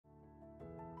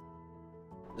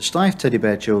The Steiff teddy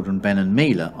bear children Ben and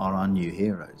Mila are our new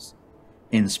heroes.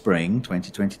 In spring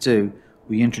 2022,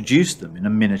 we introduced them in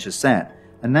a miniature set,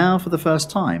 and now for the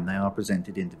first time they are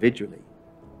presented individually.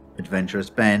 Adventurous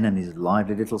Ben and his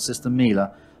lively little sister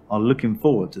Mila are looking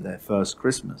forward to their first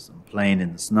Christmas and playing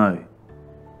in the snow.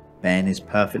 Ben is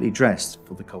perfectly dressed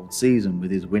for the cold season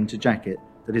with his winter jacket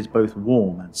that is both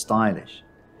warm and stylish.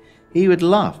 He would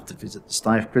love to visit the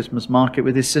Steiff Christmas market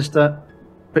with his sister,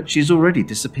 but she's already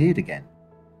disappeared again.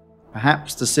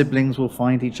 Perhaps the siblings will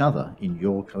find each other in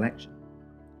your collection.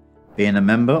 Being a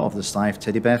member of the Steiff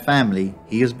teddy bear family,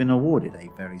 he has been awarded a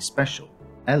very special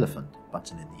elephant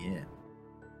button in the ear.